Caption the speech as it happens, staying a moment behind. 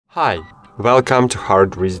Hi, welcome to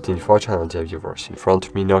Hard Reset Info channel, dear viewers. In front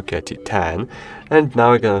of me Nokia T10, and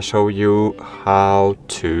now I'm gonna show you how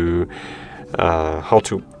to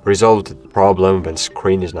resolve the problem when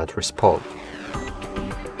screen is not responding.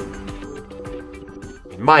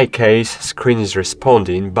 In my case, screen is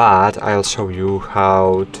responding, but I'll show you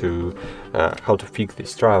how to fix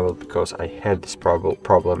this trouble, because I had this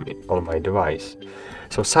problem on my device.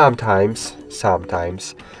 So sometimes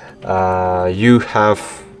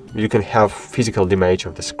you can have physical damage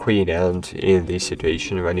of the screen, and in this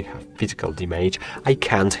situation, when you have physical damage, I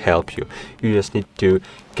can't help you. You just need to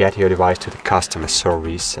get your device to the customer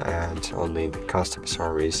service, and only the customer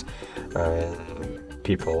service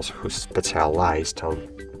people who specialized on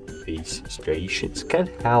these situations can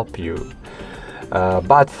help you.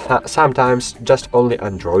 But sometimes just only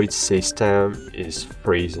Android system is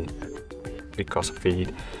freezing. Because of it,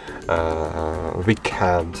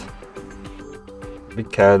 we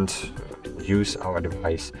can't use our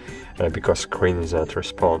device because screen is not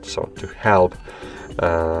respond. So to help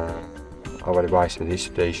our device in this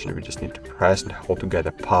situation, we just need to press and hold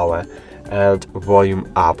together power and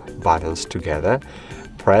volume up buttons together,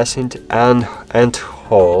 press it and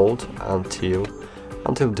hold until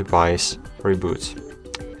device reboots.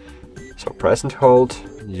 So press and hold,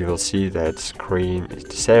 you will see that screen is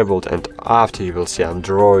disabled, and after you will see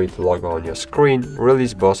Android logo on your screen.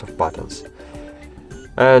 Release both of buttons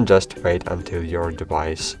and just wait until your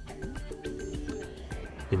device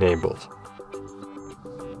enabled.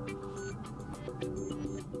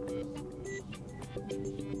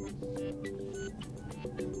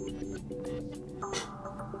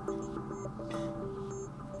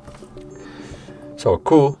 So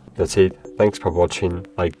cool, that's it. Thanks for watching.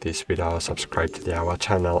 Like this video, subscribe to our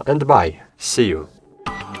channel, and bye. See you.